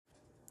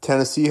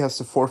Tennessee has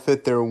to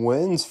forfeit their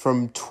wins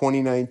from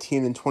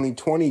 2019 and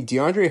 2020.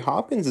 DeAndre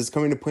Hopkins is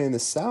coming to play in the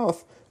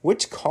South.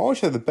 Which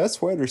college had the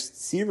best wide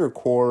receiver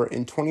core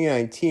in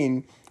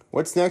 2019?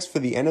 What's next for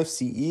the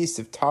NFC East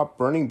if top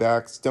running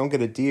backs don't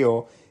get a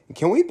deal? And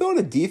can we build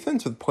a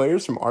defense with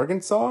players from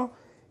Arkansas?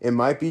 It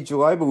might be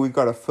July, but we've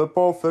got a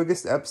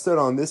football-focused episode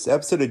on this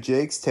episode of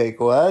Jake's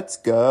Take. Let's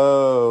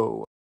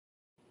go.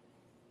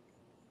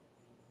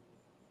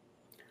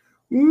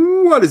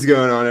 What is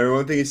going on,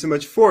 everyone? Thank you so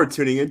much for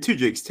tuning in to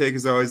Jake's Take.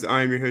 As always,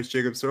 I am your host,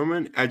 Jacob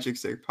Silverman, at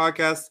Jake's Take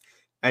Podcast,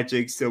 at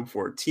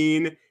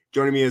JakeSilb14.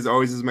 Joining me, as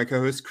always, is my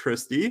co-host,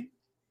 Christy.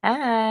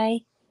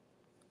 Hi.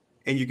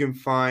 And you can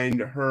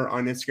find her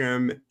on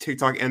Instagram,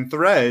 TikTok, and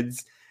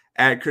Threads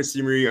at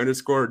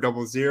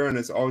ChristyMarie_00. And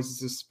as always,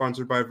 this is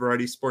sponsored by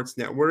Variety Sports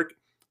Network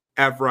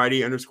at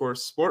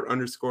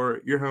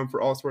Variety_Sport_, your home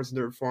for all sports in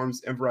different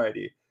forms and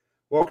variety.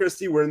 Well,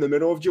 Christy, we're in the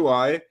middle of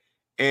July,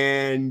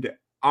 and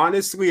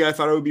honestly, I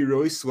thought it would be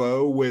really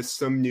slow with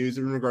some news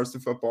in regards to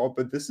football,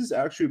 but this is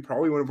actually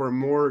probably one of our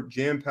more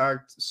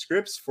jam-packed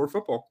scripts for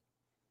football.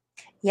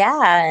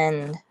 Yeah,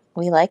 and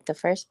we like the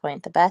first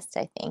point the best,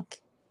 I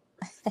think.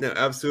 No,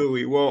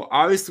 absolutely. Well,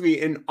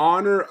 obviously, in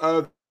honor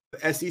of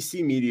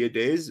SEC Media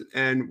Days,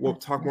 and we'll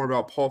talk more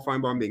about Paul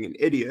Feinbaum being an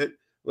idiot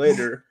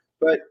later,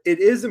 but it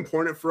is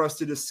important for us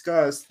to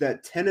discuss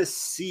that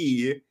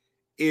Tennessee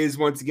is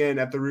once again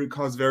at the root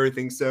cause of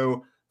everything.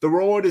 So the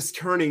world is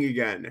turning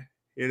again.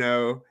 You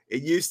know,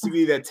 it used to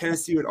be that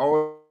Tennessee would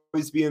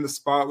always be in the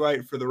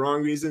spotlight for the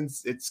wrong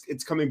reasons.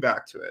 It's coming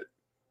back to it.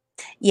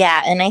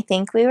 Yeah, and I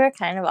think we were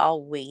kind of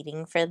all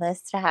waiting for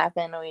this to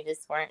happen. We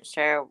just weren't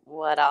sure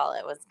what all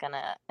it was going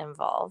to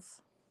involve.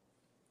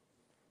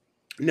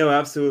 No,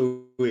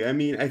 absolutely. I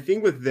mean, I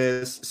think with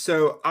this,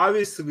 so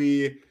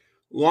obviously,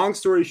 long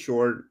story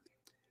short,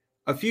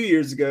 a few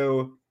years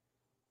ago,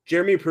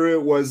 Jeremy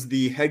Pruitt was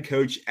the head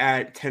coach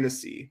at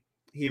Tennessee.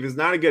 He was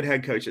not a good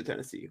head coach at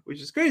Tennessee,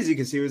 which is crazy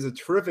because he was a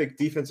terrific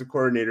defensive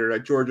coordinator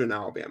at Georgia and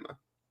Alabama.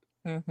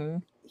 Mm-hmm.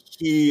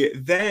 He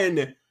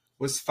then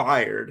was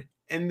fired.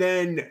 And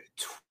then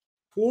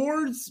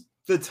towards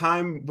the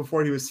time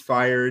before he was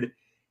fired,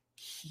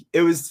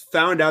 it was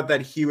found out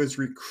that he was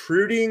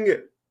recruiting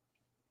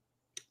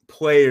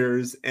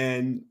players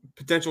and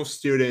potential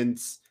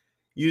students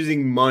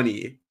using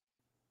money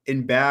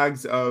in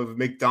bags of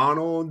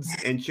McDonald's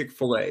and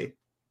Chick-fil-A.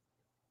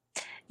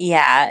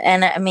 Yeah,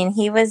 and I mean,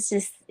 he was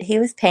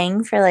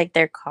paying for like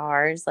their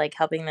cars, like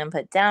helping them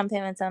put down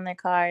payments on their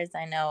cars.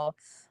 I know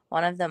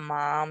one of the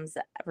moms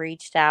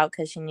reached out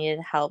because she needed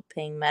help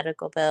paying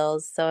medical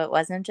bills. So it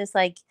wasn't just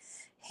like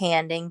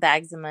handing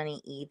bags of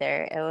money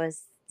either. It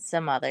was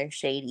some other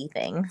shady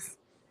things.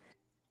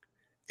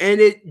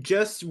 And it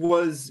just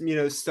was,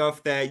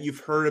 stuff that you've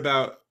heard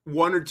about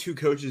one or two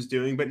coaches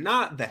doing, but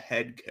not the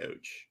head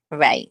coach.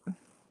 Right.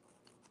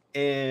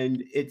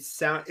 And it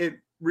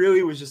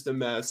really was just a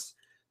mess.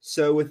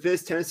 So with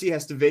this, Tennessee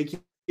has to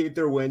vacate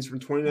their wins from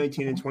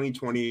 2019 and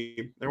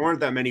 2020. There weren't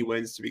that many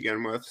wins to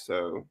begin with,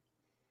 so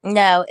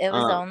No, it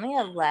was only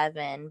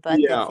 11, but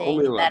yeah,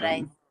 only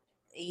 11.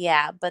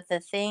 But the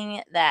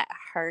thing that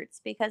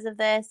hurts because of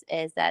this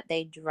is that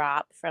they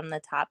dropped from the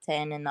top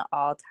 10 in the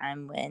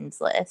all-time wins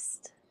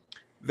list.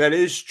 That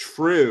is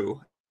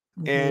true.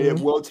 And it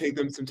Mm-hmm. will take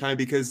them some time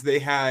because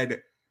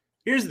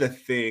here's the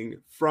thing,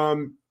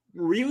 from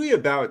really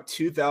about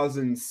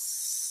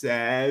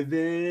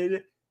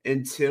 2007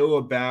 until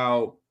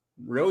about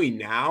really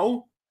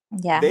now,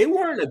 Yeah, they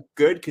weren't a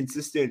good,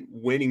 consistent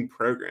winning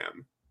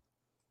program.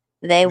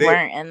 they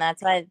weren't, and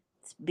that's why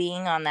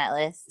being on that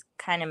list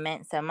kind of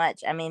meant so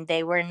much. I mean,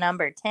 they were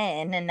number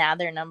 10, and now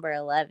they're number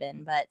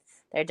 11, but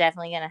they're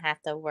definitely going to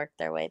have to work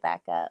their way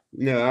back up.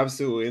 No,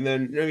 absolutely. And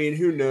then, I mean,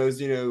 who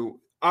knows,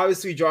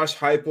 obviously Josh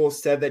Heupel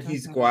said that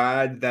he's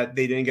glad that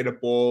they didn't get a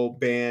bowl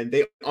ban.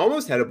 They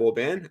almost had a bowl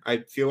ban. I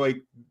feel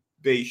like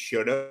they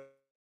should have.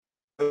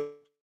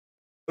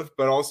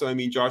 But also, I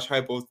mean, Josh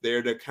Heupel's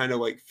there to kind of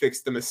like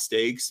fix the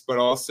mistakes. But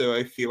also,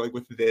 I feel like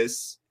with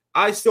this,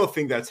 I still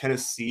think that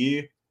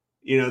Tennessee,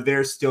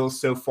 they're still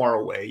so far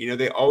away.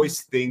 They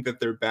always think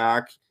that they're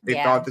back. They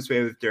thought this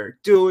way with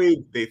Derek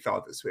Dooley. They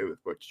thought this way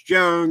with Butch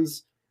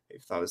Jones.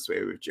 They've thought this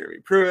way with Jeremy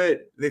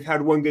Pruitt. They've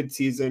had one good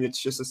season.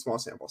 It's just a small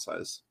sample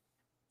size.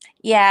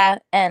 Yeah,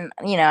 and,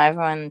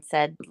 everyone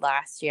said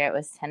last year it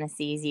was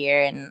Tennessee's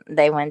year, and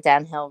they went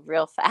downhill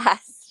real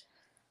fast.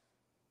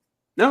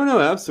 No,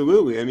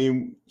 absolutely. I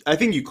mean, I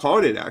think you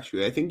called it,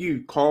 actually. I think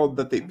you called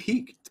that they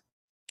peaked.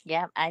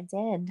 Yeah, I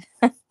did.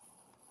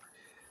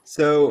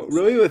 So,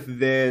 really with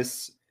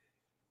this,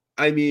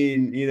 I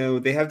mean,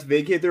 they have to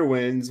vacate their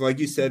wins. Like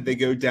you said, they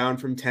go down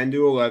from 10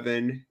 to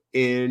 11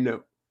 in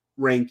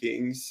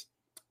rankings.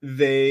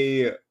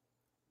 They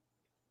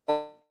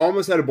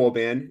almost had a bowl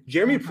ban.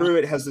 Jeremy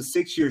Pruitt has a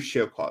 6-year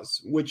show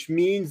clause, which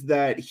means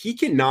that he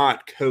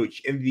cannot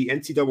coach in the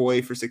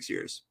NCAA for 6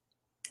 years.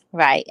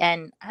 Right.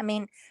 And I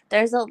mean,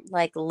 there's a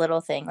little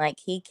thing, like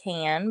he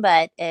can,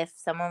 but if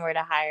someone were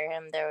to hire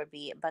him, there would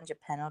be a bunch of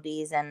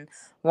penalties, and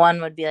one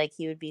would be like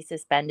he would be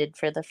suspended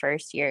for the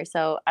first year.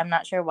 So I'm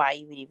not sure why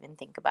you would even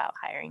think about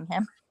hiring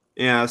him.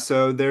 Yeah,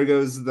 so there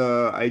goes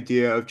the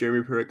idea of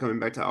Jeremy Pruitt coming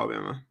back to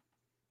Alabama.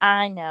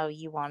 I know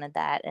you wanted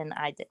that, and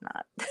I did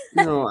not.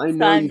 No, I So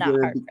know I'm you not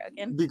did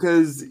heartbroken.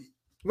 because,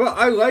 well,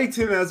 I liked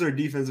him as our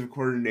defensive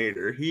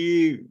coordinator.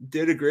 He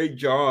did a great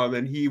job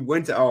and he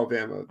went to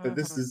Alabama, but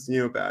this Mhm.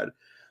 is, bad.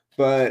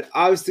 But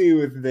obviously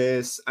with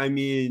this, I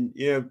mean,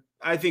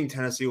 I think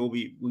Tennessee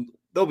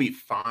they'll be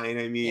fine.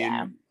 I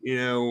Yeah.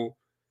 mean,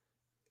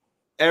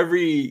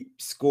 every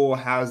school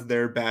has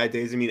their bad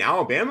days. I mean,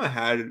 Alabama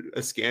had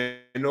a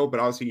scandal, but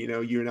obviously,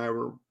 you and I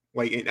were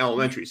like in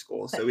elementary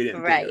school, so we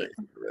didn't think of Right.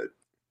 anything of it.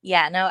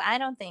 Yeah, no, I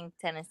don't think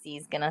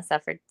Tennessee's gonna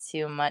suffer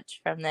too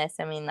much from this.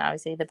 I mean,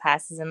 obviously the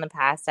past is in the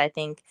past. I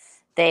think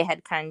they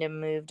had kind of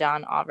moved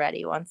on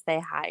already once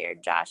they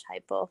hired Josh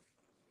Heupel.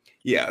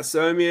 Yeah,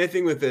 so I mean, I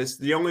think with this,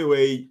 the only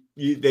way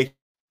they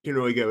can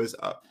really go is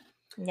up.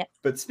 Yep.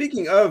 But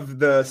speaking of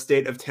the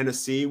state of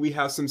Tennessee, we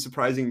have some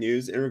surprising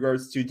news in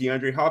regards to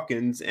DeAndre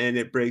Hopkins, and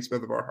it breaks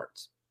both of our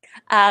hearts.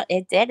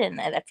 It did, and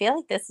I feel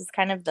like this is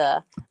kind of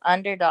the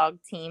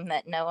underdog team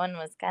that no one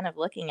was kind of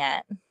looking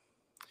at.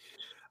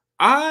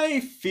 I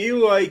feel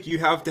like you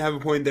have to have a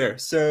point there.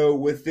 So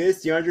with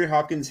this, DeAndre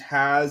Hopkins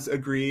has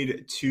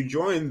agreed to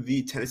join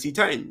the Tennessee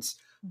Titans,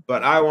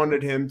 but I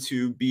wanted him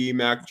to be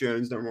Mac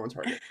Jones' number one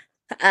target.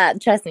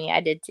 Trust me,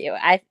 I did too.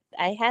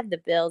 I had the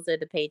Bills or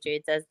the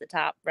Patriots as the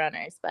top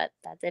runners, but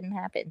that didn't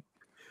happen.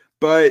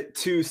 But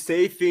to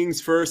say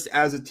things first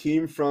as a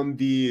team from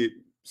the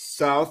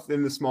South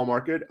in the small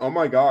market, oh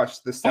my gosh,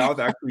 the South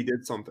actually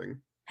did something.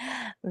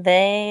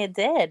 They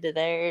did.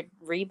 They're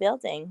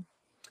rebuilding.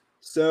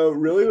 So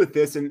really with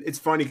this, and it's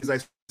funny because I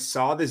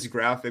saw this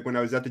graphic when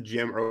I was at the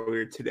gym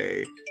earlier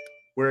today,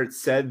 where it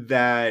said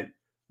that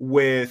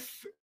with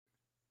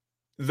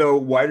the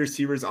wide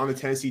receivers on the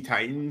Tennessee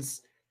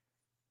Titans,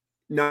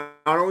 not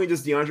only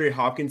does DeAndre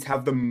Hopkins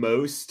have the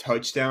most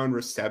touchdown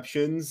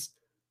receptions,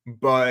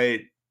 but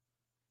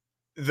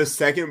the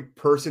second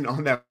person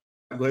on that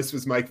list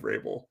was Mike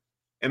Vrabel.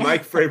 And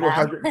Mike Vrabel Wow.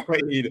 hasn't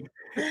played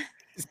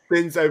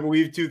since, I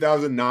believe,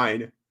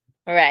 2009.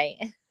 Right.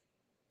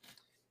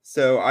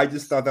 So I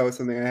just thought that was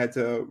something I had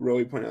to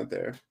really point out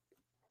there.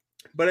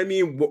 But I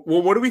mean,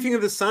 well, what do we think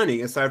of the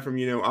signing aside from,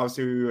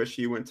 obviously we wish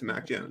he went to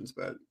Mac Jones,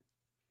 but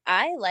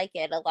I like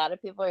it. A lot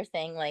of people are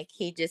saying like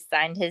he just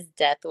signed his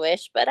death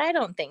wish, but I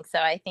don't think so.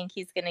 I think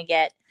he's going to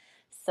get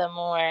some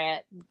more,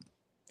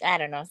 I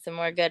don't know, some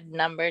more good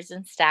numbers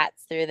and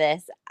stats through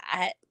this.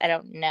 I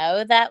don't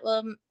know that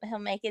he'll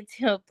make it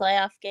to a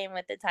playoff game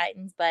with the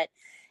Titans, but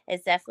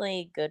it's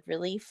definitely good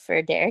relief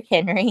for Derrick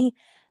Henry.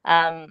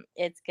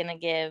 It's gonna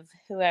give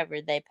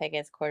whoever they pick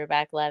as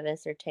quarterback,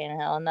 Levis or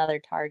Tannehill, another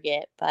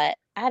target, but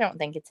I don't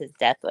think it's his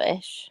death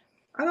wish.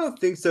 I don't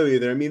think so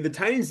either. I mean, the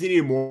Titans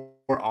needed more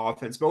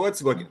offense, but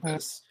let's look at Hmm.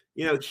 this.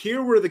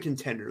 Here were the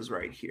contenders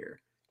right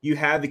here. You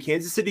have the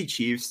Kansas City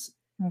Chiefs,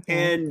 Hmm.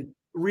 and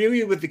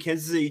really with the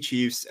Kansas City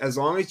Chiefs, as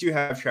long as you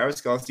have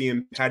Travis Kelce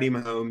and Patty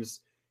Mahomes,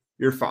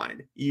 you're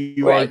fine.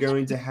 You are Right.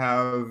 going to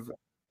have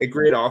a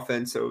great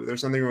offense, so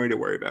there's nothing really to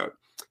worry about.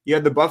 You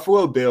have the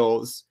Buffalo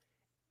Bills,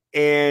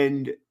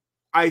 and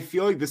I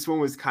feel like this one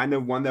was kind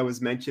of one that was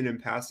mentioned in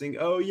passing.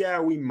 Oh, yeah,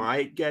 we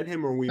might get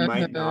him or we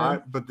might Hmm.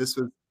 not, but this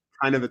was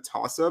kind of a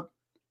toss up.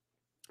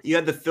 You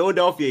had the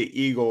Philadelphia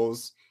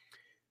Eagles,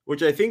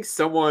 which I think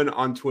someone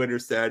on Twitter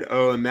said,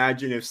 oh,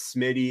 imagine if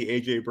Smitty,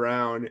 AJ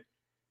Brown,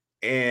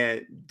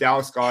 and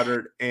Dallas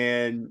Goddard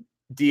and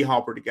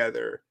DHop were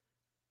together.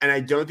 And I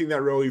don't think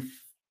that really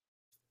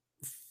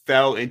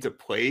fell into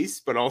place,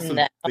 but also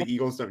No, the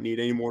Eagles don't need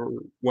any more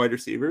wide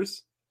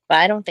receivers. but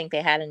I don't think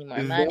they had any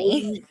more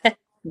money. Then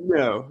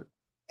no.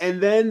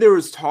 And then there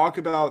was talk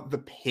about the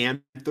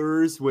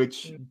Panthers,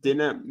 which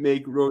didn't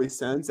make really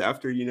sense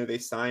after, they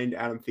signed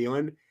Adam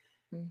Thielen.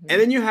 And Hmm.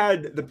 then you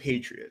had the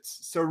Patriots.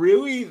 So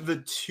really the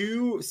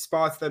two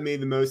spots that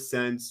made the most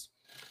sense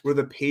were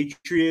the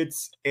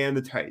Patriots and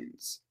the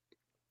Titans.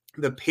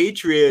 The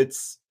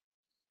Patriots,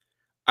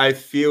 I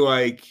feel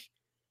like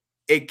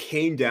it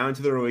came down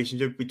to the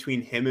relationship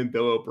between him and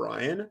Bill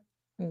O'Brien.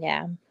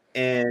 Yeah.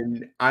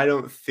 And I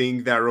don't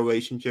think that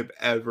relationship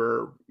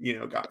ever,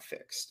 got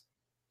fixed.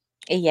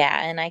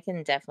 Yeah, and I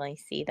can definitely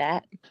see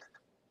that.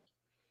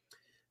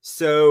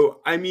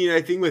 So, I mean,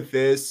 I think with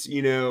this,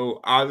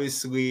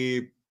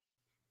 obviously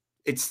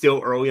it's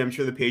still early. I'm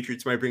sure the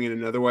Patriots might bring in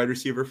another wide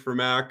receiver for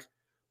Mac.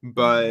 Mhm.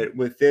 But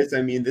with this,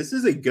 I mean, this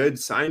is a good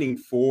signing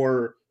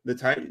for the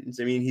Titans.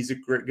 I mean, he's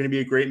going to be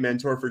a great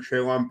mentor for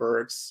Treylon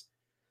Burks.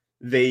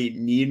 They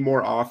need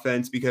more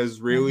offense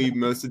because really Mhm.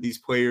 most of these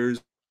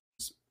players,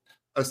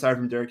 aside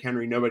from Derrick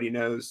Henry, nobody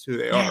knows who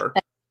they are.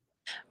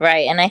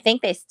 Right, and I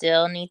think they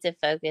still need to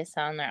focus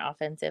on their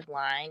offensive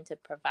line to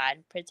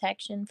provide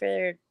protection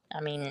for,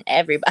 I mean,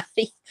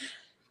 everybody.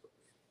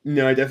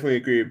 No, I definitely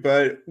agree.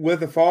 But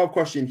with a follow-up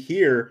question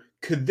here,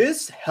 could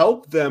this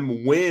help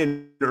them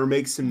win or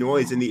make some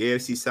noise in the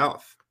AFC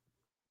South?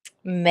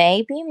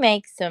 Maybe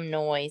make some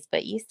noise,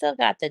 but you still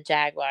got the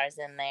Jaguars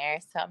in there,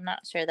 so I'm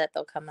not sure that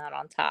they'll come out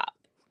on top.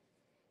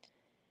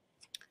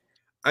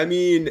 I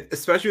mean,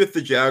 especially with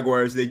the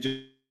Jaguars, they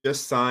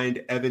just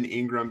signed Evan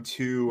Ingram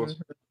to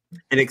Mhm.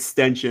 an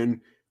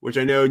extension, which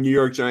I know New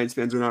York Giants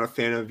fans are not a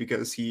fan of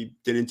because he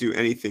didn't do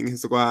anything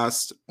his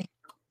last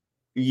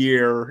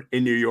year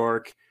in New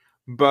York.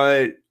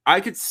 But I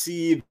could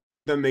see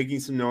them making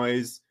some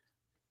noise.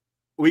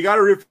 We got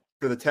to root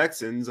for the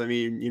Texans. I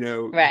mean,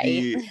 Right.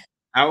 the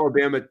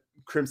Alabama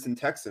Crimson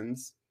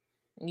Texans.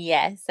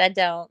 Yes, I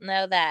don't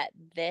know that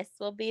this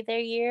will be their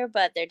year,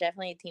 but they're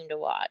definitely a team to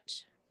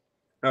watch.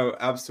 Oh,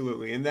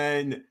 absolutely. And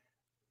then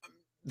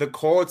the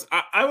Colts,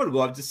 I would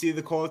love to see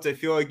the Colts. I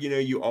feel like,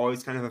 you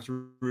always kind of have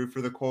to root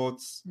for the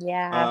Colts.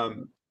 Yeah.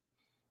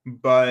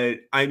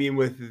 But I mean,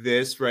 with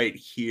this right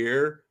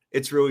here,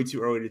 it's really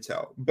too early to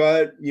tell.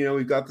 But,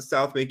 we've got the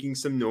South making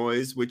some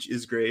noise, which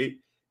is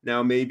great.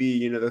 Now,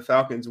 maybe, the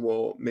Falcons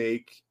will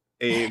make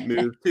a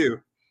move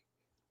too.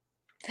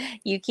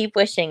 You keep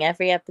wishing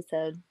every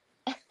episode.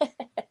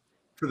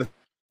 For the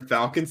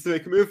Falcons to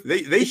make a move?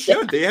 They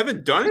should. They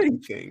haven't done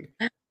anything.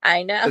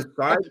 I know.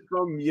 Aside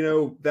from,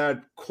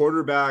 that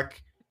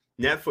quarterback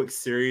Netflix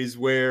series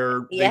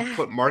where they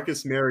put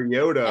Marcus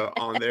Mariota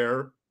on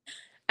there.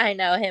 I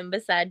know him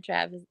beside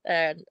Travis,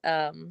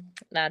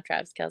 not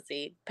Travis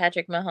Kelce,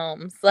 Patrick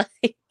Mahomes.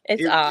 Like,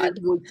 it's odd.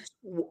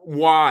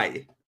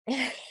 Why?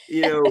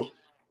 I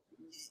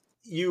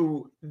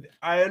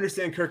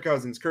understand Kirk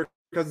Cousins. Kirk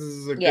Cousins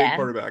is a great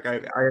quarterback.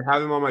 I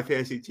have him on my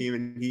fantasy team,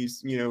 and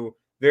he's,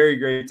 very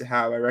great to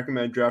have. I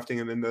recommend drafting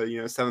him in the,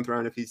 7th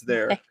round if he's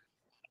there.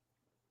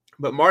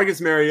 But Marcus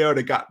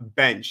Mariota got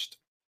benched.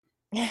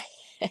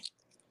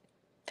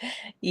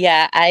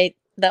 Yeah,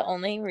 the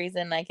only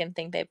reason I can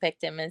think they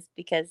picked him is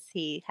because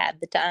he had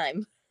the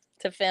time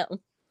to film.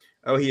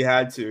 Oh, he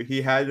had to.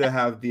 He had to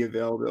have the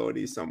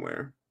availability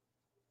somewhere.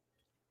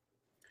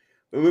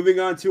 But moving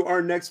on to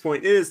our next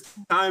point, it is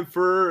time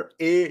for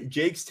a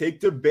Jake's Take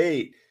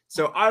debate.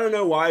 So I don't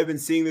know why I've been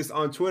seeing this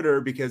on Twitter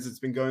because it's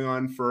been going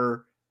on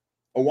for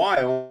a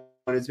while,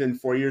 and it's been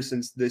 4 years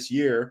since this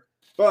year.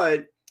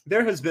 But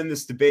there has been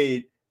this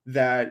debate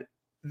that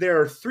there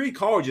are 3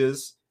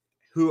 colleges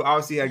who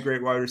obviously had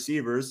great wide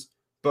receivers,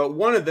 but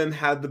one of them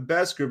had the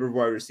best group of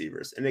wide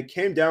receivers, and it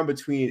came down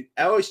between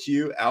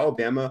LSU,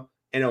 Alabama,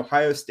 and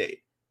Ohio State.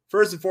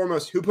 First and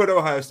foremost, who put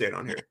Ohio State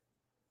on here?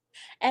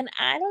 And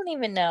I don't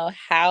even know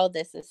how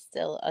this is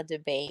still a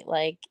debate.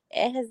 Like,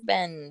 it has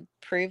been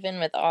proven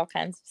with all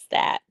kinds of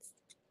stats.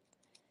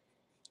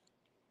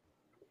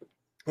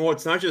 Well,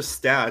 it's not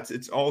just stats.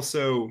 It's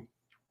also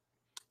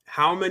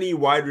how many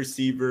wide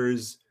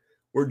receivers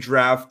were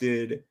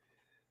drafted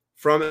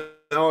from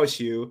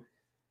LSU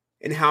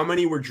and how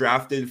many were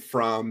drafted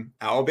from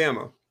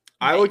Alabama. Right.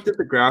 I looked at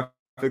the graphic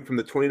from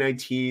the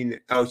 2019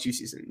 LSU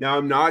season. Now,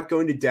 I'm not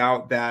going to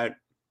doubt that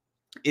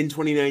in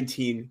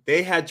 2019,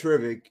 they had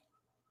terrific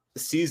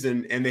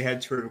season and they had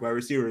terrific wide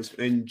receivers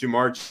in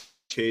Jamar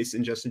Chase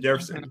and Justin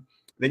Jefferson. Mm-hmm.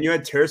 Then you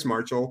had Terrace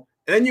Marshall,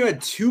 and then you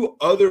had 2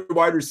 other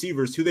wide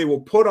receivers who they will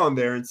put on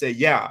there and say,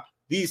 yeah,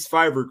 these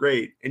 5 are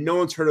great, and no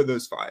one's heard of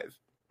those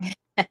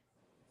 5.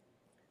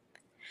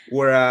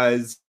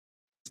 Whereas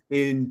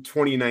in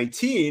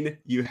 2019,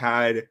 you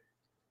had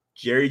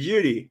Jerry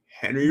Jeudy,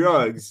 Henry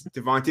Ruggs,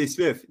 Devontae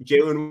Smith,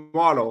 Jalen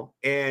Waddle,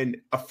 and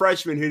a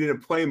freshman who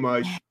didn't play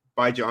much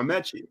by John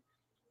Mechie.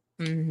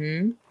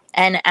 Mm-hmm.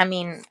 And, I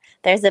mean,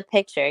 there's a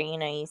picture,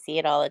 you see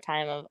it all the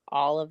time of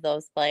all of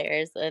those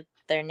players with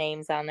their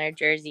names on their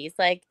jerseys.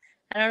 Like,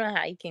 I don't know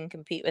how you can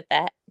compete with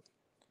that.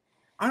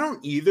 I don't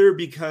either,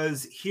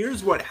 because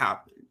here's what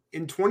happened.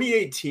 In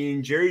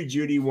 2018, Jerry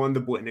Jeudy won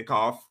the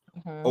Blitnikoff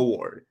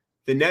Award.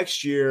 The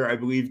next year, I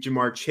believe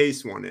Jamar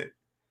Chase won it.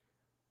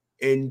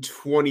 In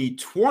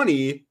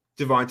 2020,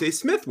 Devontae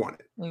Smith won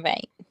it.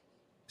 Right.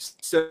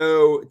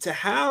 So to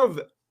have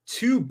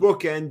 2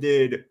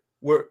 bookended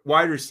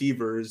wide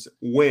receivers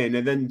win,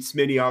 and then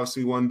Smitty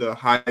obviously won the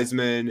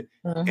Heisman,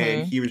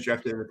 and he was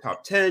drafted in the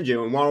top 10.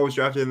 Jalen Waddle was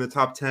drafted in the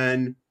top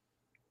 10.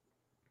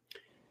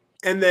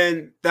 And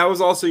then that was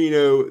also,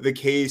 the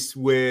case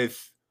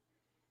with,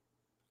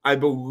 I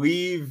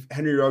believe,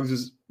 Henry Ruggs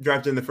was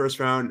drafted in the first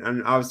round,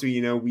 and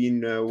obviously, we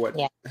know what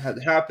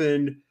had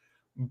happened.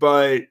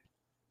 But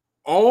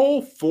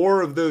all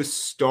 4 of those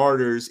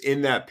starters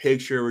in that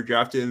picture were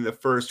drafted in the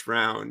first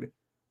round.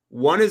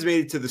 One has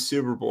made it to the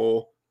Super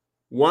Bowl.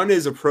 One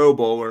is a Pro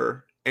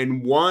Bowler,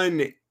 and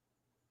one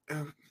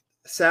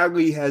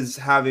sadly has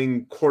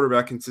having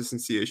quarterback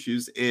consistency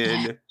issues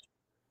in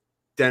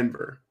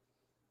Denver.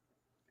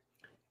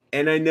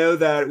 And I know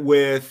that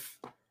with,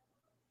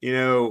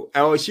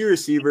 LSU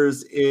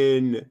receivers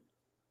in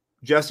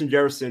Justin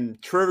Jefferson,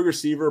 terrific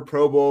receiver,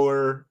 Pro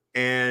Bowler,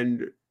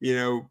 and,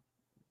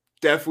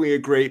 definitely a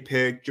great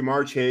pick.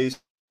 Jamar Chase,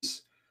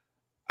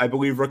 I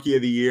believe, Rookie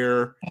of the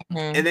Year.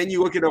 And then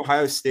you look at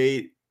Ohio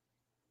State,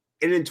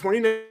 and in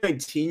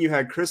 2019, you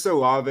had Chris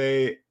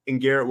Olave and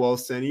Garrett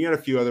Wilson. You had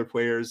a few other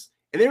players,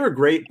 and they were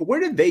great. But where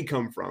did they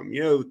come from?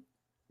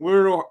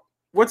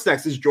 What's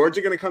next? Is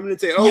Georgia going to come in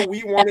and say, oh,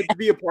 we wanted to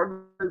be a part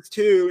of this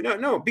too?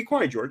 No, be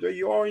quiet, Georgia.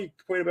 You already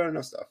complain about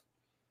enough stuff.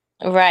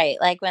 Right.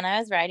 Like, when I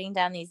was writing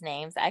down these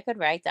names, I could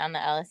write down the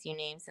LSU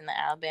names and the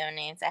Alabama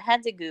names. I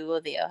had to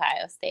Google the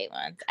Ohio State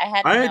ones. I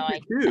had no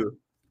idea. Too.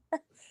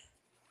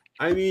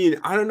 I mean,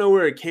 I don't know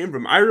where it came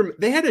from.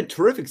 They had a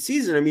terrific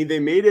season. I mean, they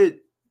made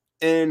it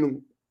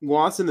and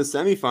lost in the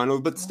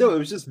semifinals, but still, it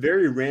was just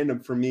very random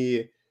for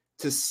me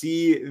to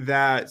see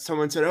that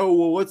someone said, "Oh,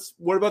 well,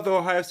 what about the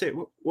Ohio State?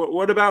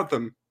 What about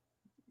them?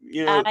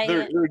 You know,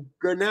 they're I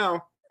good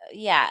now."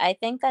 Yeah, I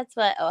think that's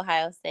what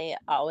Ohio State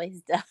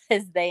always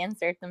does. They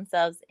insert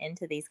themselves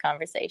into these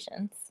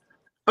conversations.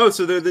 Oh,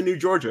 so they're the new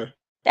Georgia.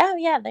 Oh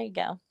yeah, there you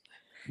go.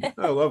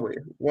 Oh, lovely.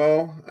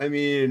 Well, I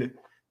mean,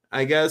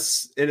 I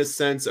guess in a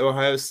sense,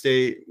 Ohio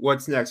State.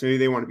 What's next? Maybe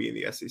they want to be in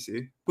the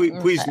SEC.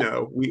 Please No.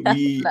 no.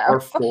 We No. are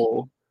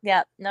full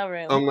Yep, no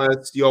room.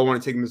 unless y'all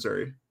want to take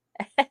Missouri.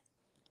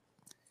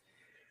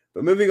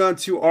 But moving on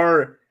to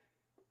our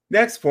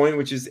next point,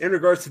 which is in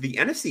regards to the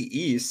NFC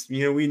East.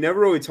 You know, we never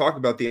really talk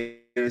about the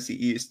NFC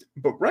East,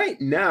 but right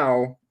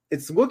now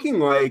it's looking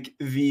like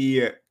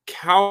the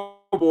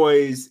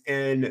Cowboys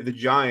and the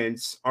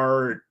Giants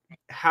are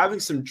having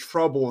some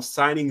trouble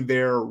signing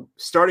their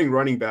starting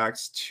running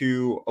backs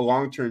to a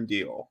long-term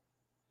deal.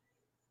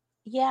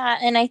 Yeah,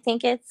 and I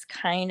think it's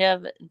kind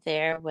of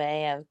their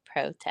way of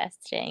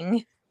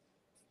protesting.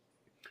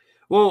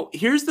 Well,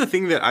 here's the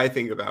thing that I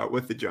think about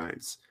with the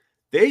Giants.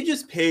 They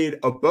just paid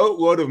a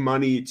boatload of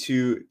money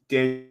to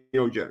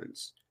Daniel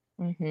Jones.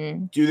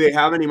 Hmm. Do they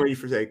have any money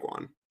for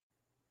Saquon?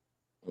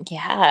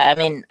 Yeah, I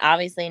mean,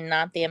 obviously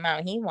not the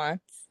amount he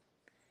wants.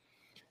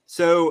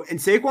 So, and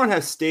Saquon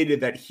has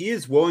stated that he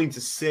is willing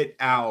to sit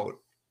out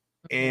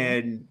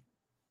and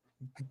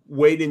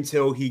wait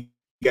until he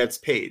gets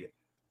paid.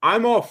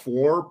 I'm all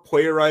for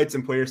player rights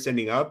and players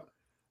standing up,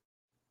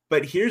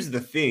 but here's the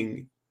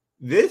thing.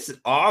 This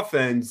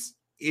offense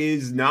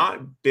is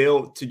not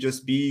built to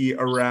just be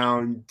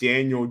around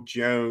Daniel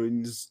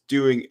Jones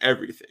doing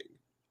everything.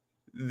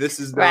 This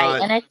is Right,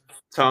 not and it's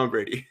Tom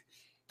Brady.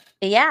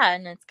 yeah,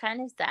 and it's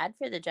kind of sad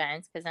for the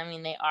Giants because I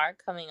mean they are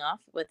coming off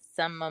with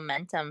some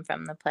momentum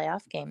from the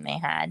playoff game they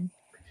had.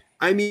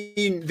 I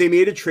mean, they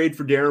made a trade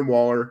for Darren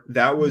Waller.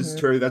 That was Hmm.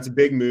 true. That's a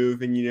big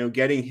move, and you know,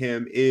 getting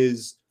him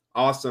is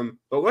awesome.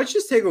 But let's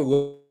just take a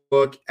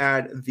look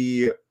at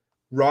the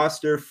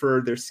roster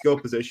for their skill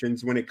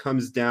positions when it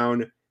comes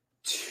down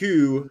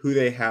to who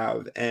they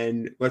have,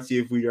 and let's see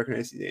if we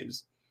recognize these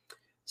names.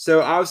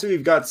 So obviously,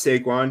 we've got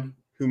Saquon,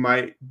 who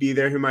might be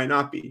there, who might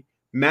not be.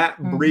 Matt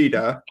Hmm.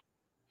 Breida,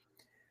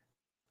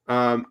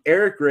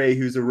 Eric Gray,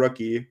 who's a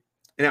rookie.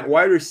 And at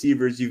wide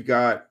receivers, you've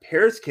got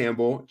Paris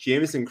Campbell,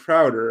 Jamison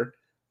Crowder,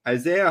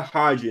 Isaiah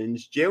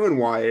Hodgins, Jalen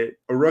Wyatt,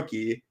 a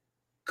rookie,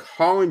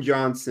 Colin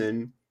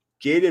Johnson,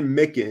 Jaden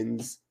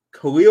Mickens,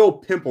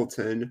 Khalil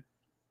Pimpleton,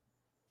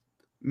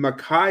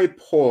 Makai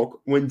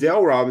Polk,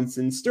 Wendell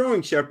Robinson,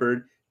 Sterling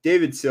Shepard,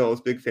 David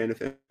Sills, big fan of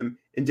him,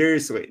 and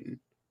Darius Slayton.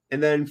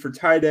 And then for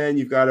tight end,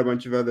 you've got a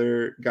bunch of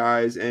other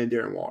guys and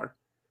Darren Waller.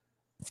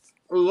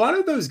 A lot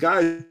of those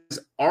guys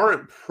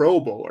aren't Pro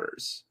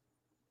Bowlers.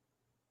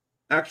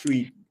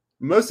 Actually,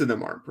 most of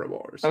them aren't Pro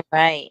Bowlers.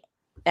 Right.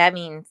 I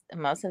mean,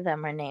 most of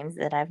them are names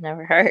that I've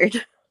never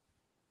heard.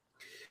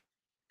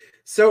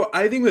 So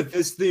I think with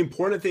this, the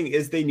important thing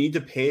is they need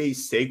to pay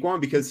Saquon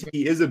because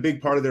he is a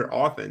big part of their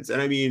offense.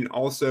 And I mean,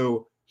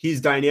 also, he's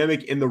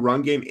dynamic in the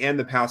run game and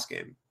the pass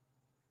game.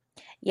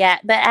 Yeah,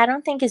 but I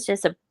don't think it's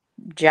just a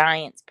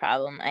Giants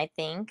problem. I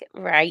think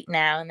right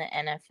now in the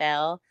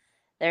NFL,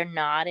 they're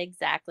not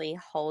exactly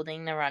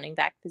holding the running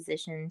back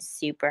position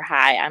super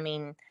high. I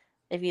mean,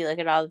 if you look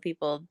at all the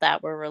people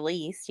that were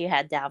released, you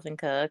had Dalvin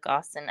Cook,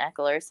 Austin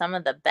Eckler, some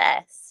of the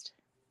best.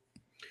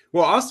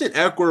 Well, Austin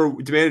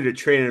Eckler demanded a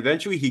trade, and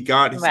eventually he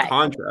got his Right.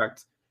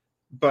 contract.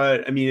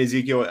 But I mean,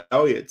 Ezekiel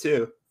Elliott,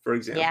 too, for Yeah.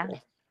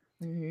 example.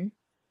 Hmm.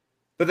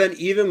 But then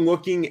even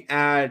looking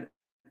at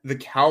the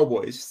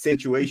Cowboys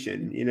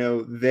situation, you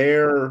know,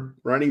 their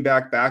running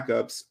back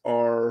backups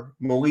are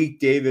Malik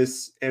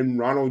Davis and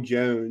Ronald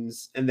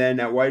Jones. And then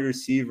at wide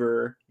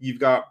receiver, you've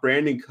got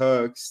Brandon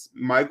Cooks,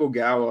 Michael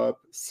Gallup,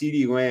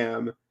 CeeDee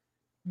Lamb,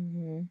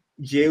 Hmm.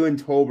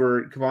 Jalen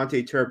Tolbert,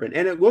 Kevontae Turpin.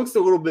 And it looks a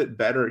little bit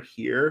better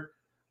here,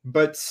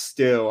 but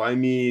still, I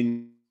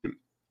mean,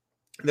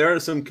 there are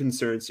some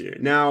concerns here.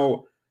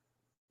 Now,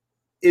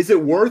 is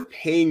it worth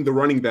paying the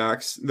running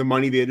backs the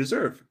money they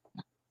deserve?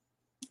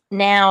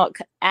 Now,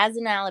 as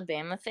an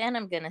Alabama fan,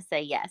 I'm going to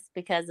say yes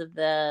because of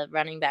the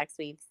running backs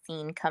we've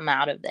seen come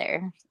out of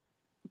there.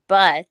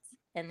 But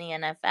in the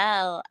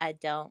NFL,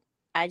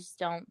 I just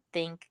don't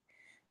think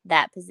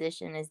that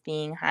position is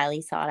being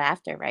highly sought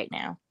after right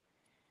now.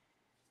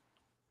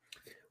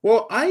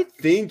 Well, I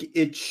think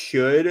it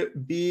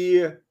should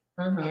be,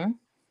 Mm-hmm.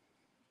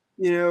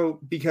 you know,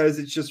 because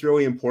it's just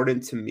really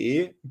important to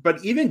me.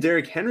 But even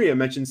Derrick Henry, I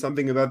mentioned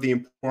something about the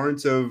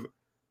importance of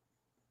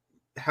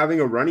having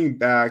a running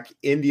back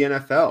in the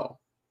NFL.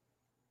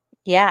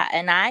 Yeah,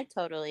 and I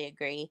totally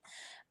agree.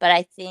 But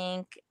I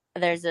think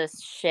there's a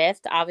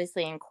shift,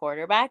 obviously, in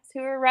quarterbacks who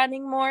are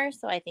running more.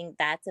 So I think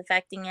that's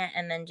affecting it.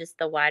 And then just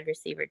the wide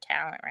receiver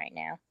talent right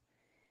now.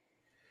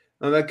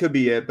 That could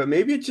be it. But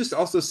maybe it's just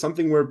also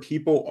something where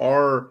people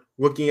are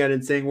looking at it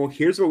and saying, well,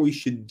 here's what we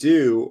should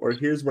do, or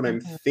here's what I'm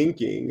Mm-hmm.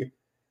 thinking.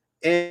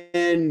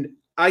 And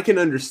I can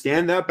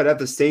understand that, but at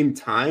the same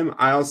time,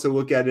 I also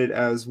look at it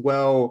as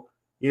well.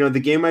 The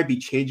game might be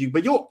changing,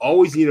 but you'll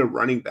always need a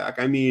running back.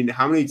 I mean,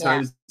 how many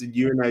times did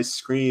you and I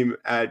scream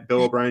at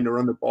Bill O'Brien to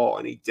run the ball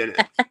and he didn't?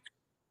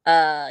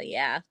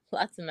 Yeah,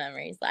 lots of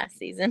memories last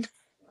season.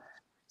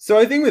 So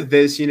I think with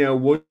this,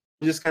 we'll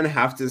just kind of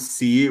have to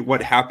see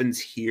what happens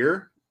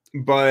here.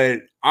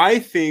 But I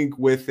think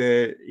with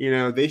it,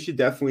 they should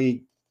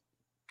definitely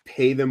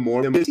pay them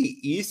more.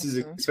 The East is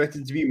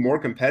expected to be more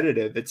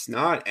competitive. It's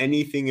not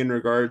anything in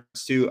regards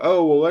to,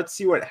 oh, well, let's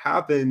see what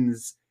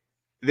happens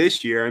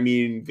this year. I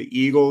mean, the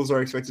Eagles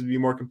are expected to be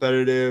more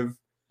competitive.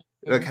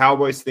 The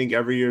Cowboys think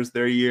every year is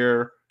their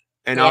year.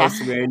 And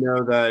obviously, I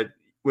know that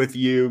with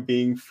you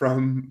being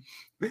from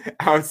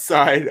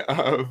outside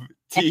of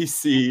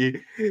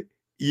DC,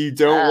 you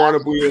don't want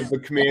to believe the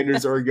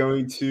Commanders are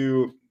going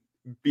to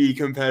be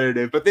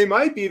competitive, but they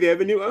might be. They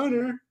have a new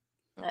owner.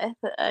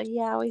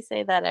 Yeah, we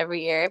say that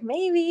every year.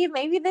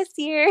 Maybe this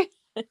year.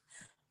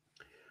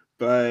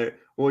 But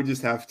we'll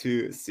just have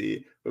to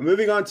see. But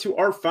moving on to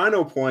our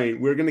final point,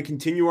 we're going to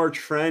continue our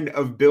trend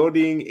of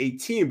building a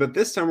team, but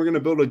this time we're going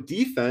to build a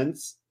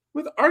defense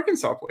with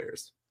Arkansas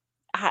players.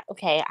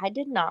 Okay, I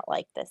did not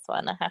like this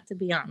one. I have to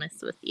be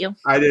honest with you.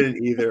 I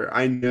didn't either.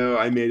 I know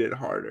I made it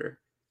harder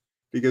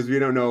because we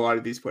don't know a lot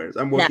of these players.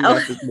 I'm looking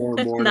at this more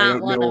and more, and I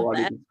don't know a lot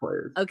of these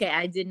players. Okay,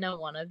 I did know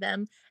one of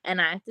them,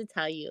 and I have to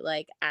tell you,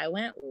 I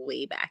went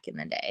way back in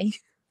the day.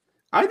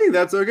 I think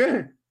that's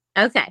okay.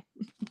 Okay.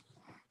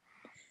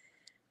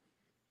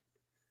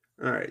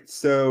 All right,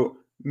 so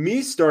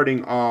me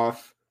starting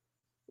off,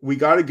 we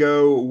got to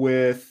go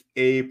with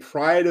a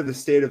pride of the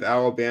state of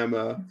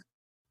Alabama,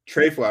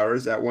 Trey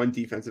Flowers at one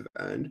defensive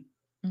end.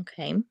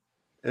 Okay. And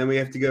then we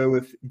have to go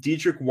with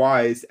Dietrich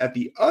Wise at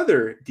the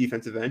other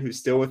defensive end, who's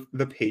still with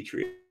the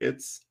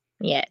Patriots.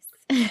 Yes.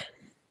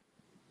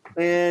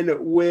 And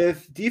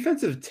with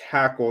defensive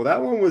tackle,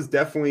 that one was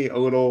definitely a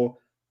little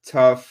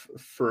tough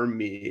for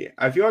me.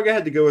 I feel like I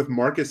had to go with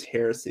Marcus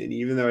Harrison,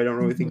 even though I don't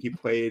really think he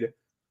played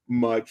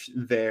much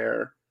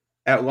there.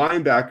 At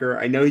linebacker,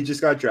 I know he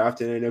just got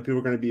drafted. I know people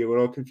are going to be a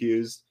little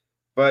confused,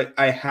 but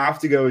I have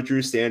to go with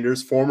Drew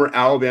Sanders, former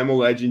Alabama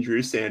legend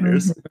Drew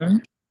Sanders.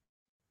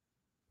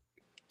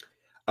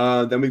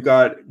 Then we've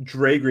got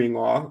Dre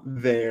Greenlaw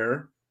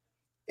there.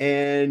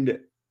 And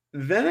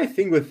then I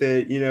think with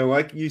it,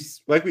 like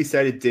we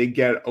said, it did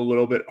get a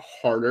little bit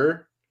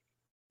harder,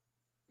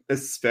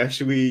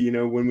 especially,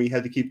 when we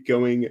had to keep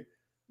going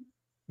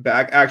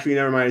back. Actually,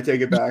 never mind. I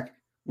take it back.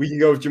 We can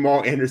go with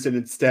Jamal Anderson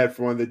instead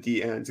for one of the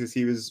D ends because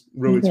he was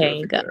really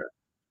terrific there.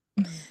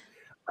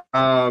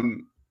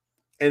 And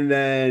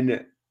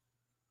then,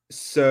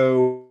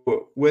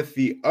 so with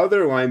the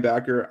other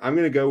linebacker, I'm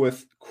going to go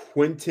with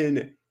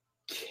Quentin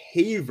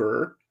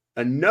Caver,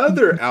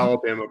 another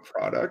Alabama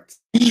product.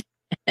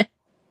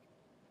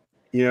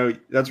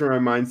 That's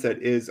where my mindset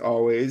is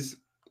always.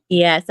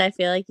 Yes, I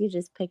feel like you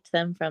just picked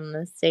them from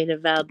the state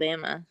of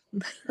Alabama.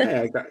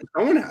 Yeah,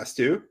 someone has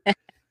to.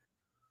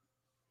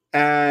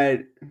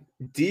 At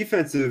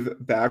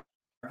defensive back,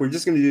 we're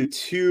just going to do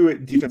two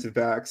defensive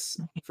backs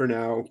for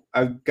now.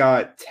 I've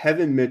got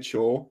Tevin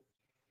Mitchell.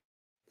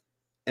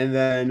 And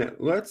then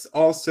let's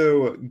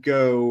also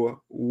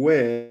go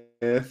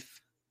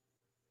with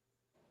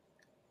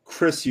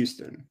Chris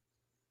Houston.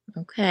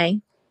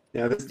 Okay.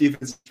 Yeah, this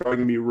defense is probably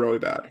going to be really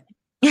bad.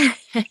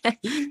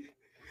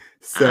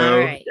 So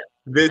right.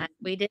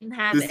 We didn't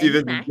have this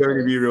defense is going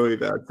to be really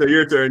bad. So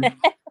your turn.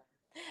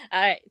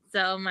 All right.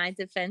 So my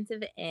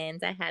defensive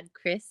ends, I had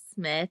Chris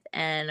Smith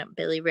and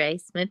Billy Ray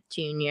Smith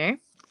Jr.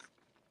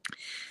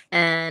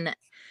 And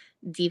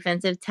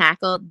defensive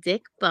tackle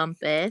Dick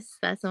Bumpus.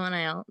 That's the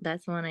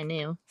one I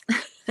knew.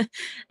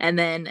 And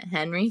then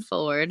Henry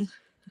Ford.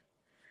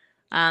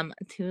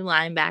 Two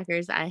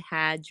linebackers, I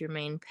had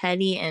Jermaine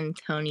Petty and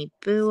Tony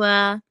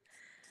Bua.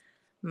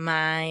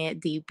 My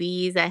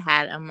DBs, I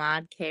had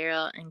Ahmad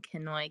Carroll and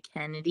Kenoy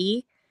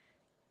Kennedy.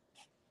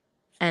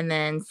 And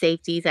then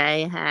safeties,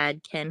 I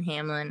had Ken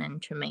Hamlin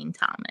and Tremaine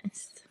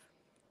Thomas.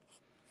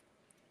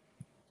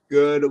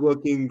 Good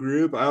looking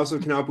group. I also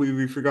cannot believe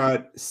we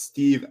forgot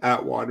Steve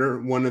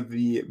Atwater, one of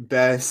the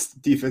best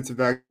defensive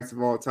backs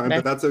of all time,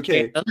 but that's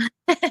okay.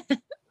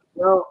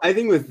 Well, I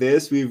think with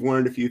this, we've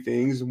learned a few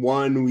things.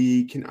 One,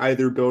 we can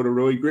either build a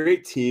really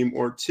great team,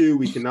 or two,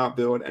 we cannot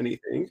build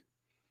anything.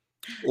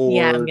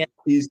 Or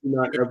please do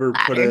not ever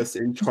put us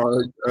in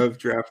charge of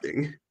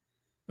drafting.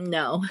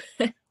 No,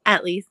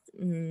 at least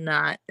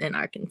not in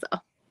Arkansas.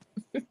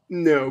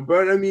 No,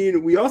 but I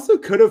mean, we also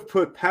could have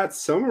put Pat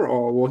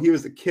Summerall. Well, he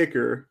was a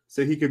kicker,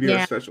 so he could be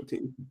our special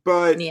team.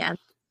 But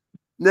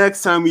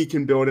next time we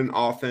can build an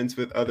offense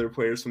with other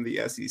players from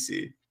the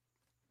SEC.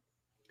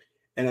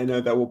 And I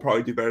know that we'll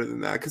probably do better than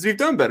that because we've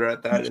done better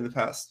at that in the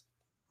past.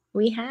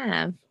 We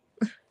have.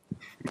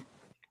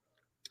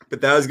 But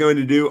that is going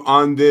to do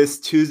on this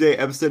Tuesday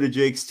episode of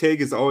Jake's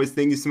Take. As always,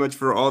 thank you so much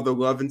for all the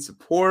love and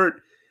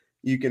support.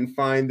 You can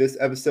find this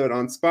episode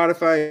on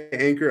Spotify,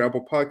 Anchor,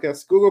 Apple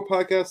Podcasts, Google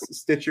Podcasts,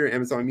 Stitcher,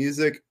 Amazon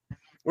Music.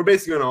 We're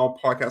basically on all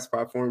podcast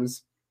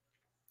platforms.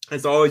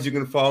 As always, you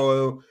can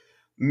follow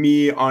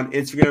me on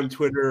Instagram,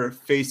 Twitter,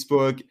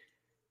 Facebook,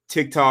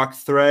 TikTok,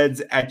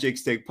 Threads at Jake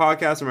Steak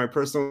Podcast, or my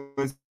personal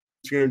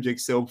Instagram,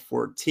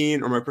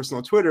 JakeSilb14, or my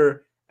personal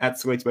Twitter at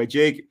Slates by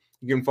Jake.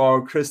 You can follow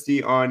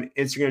Christy on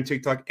Instagram,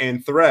 TikTok,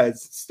 and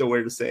Threads. Still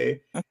weird to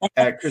say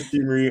at Christy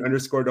Marie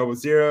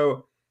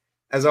 _00.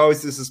 As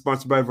always, this is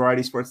sponsored by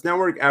Variety Sports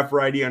Network at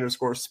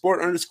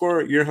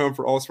Variety_Sport_. Your home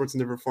for all sports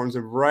and different forms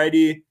of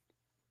variety.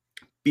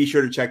 Be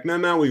sure to check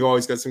them out. We've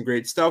always got some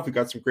great stuff. We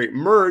got some great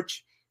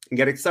merch. And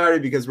get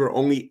excited because we're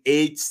only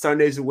 8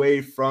 Sundays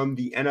away from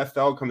the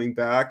NFL coming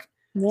back.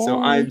 Yay.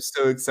 So I'm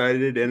so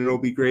excited, and it'll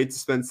be great to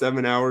spend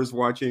 7 hours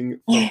watching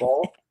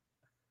football.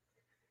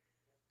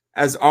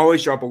 As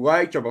always, drop a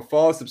like, drop a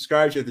follow,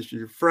 subscribe, share this with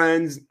your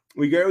friends.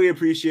 We greatly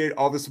appreciate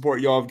all the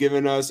support y'all have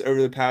given us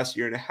over the past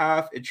year and a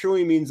half. It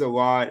truly means a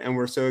lot, and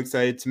we're so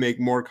excited to make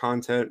more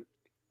content.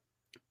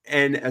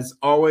 And as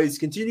always,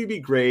 continue to be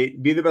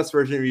great. Be the best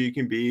version of you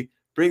can be.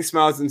 Bring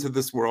smiles into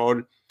this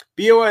world.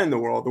 Be a light in the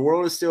world. The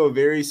world is still a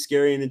very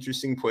scary and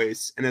interesting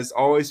place. And as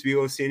always, we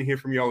will see and hear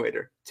from y'all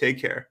later. Take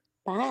care.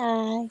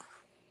 Bye.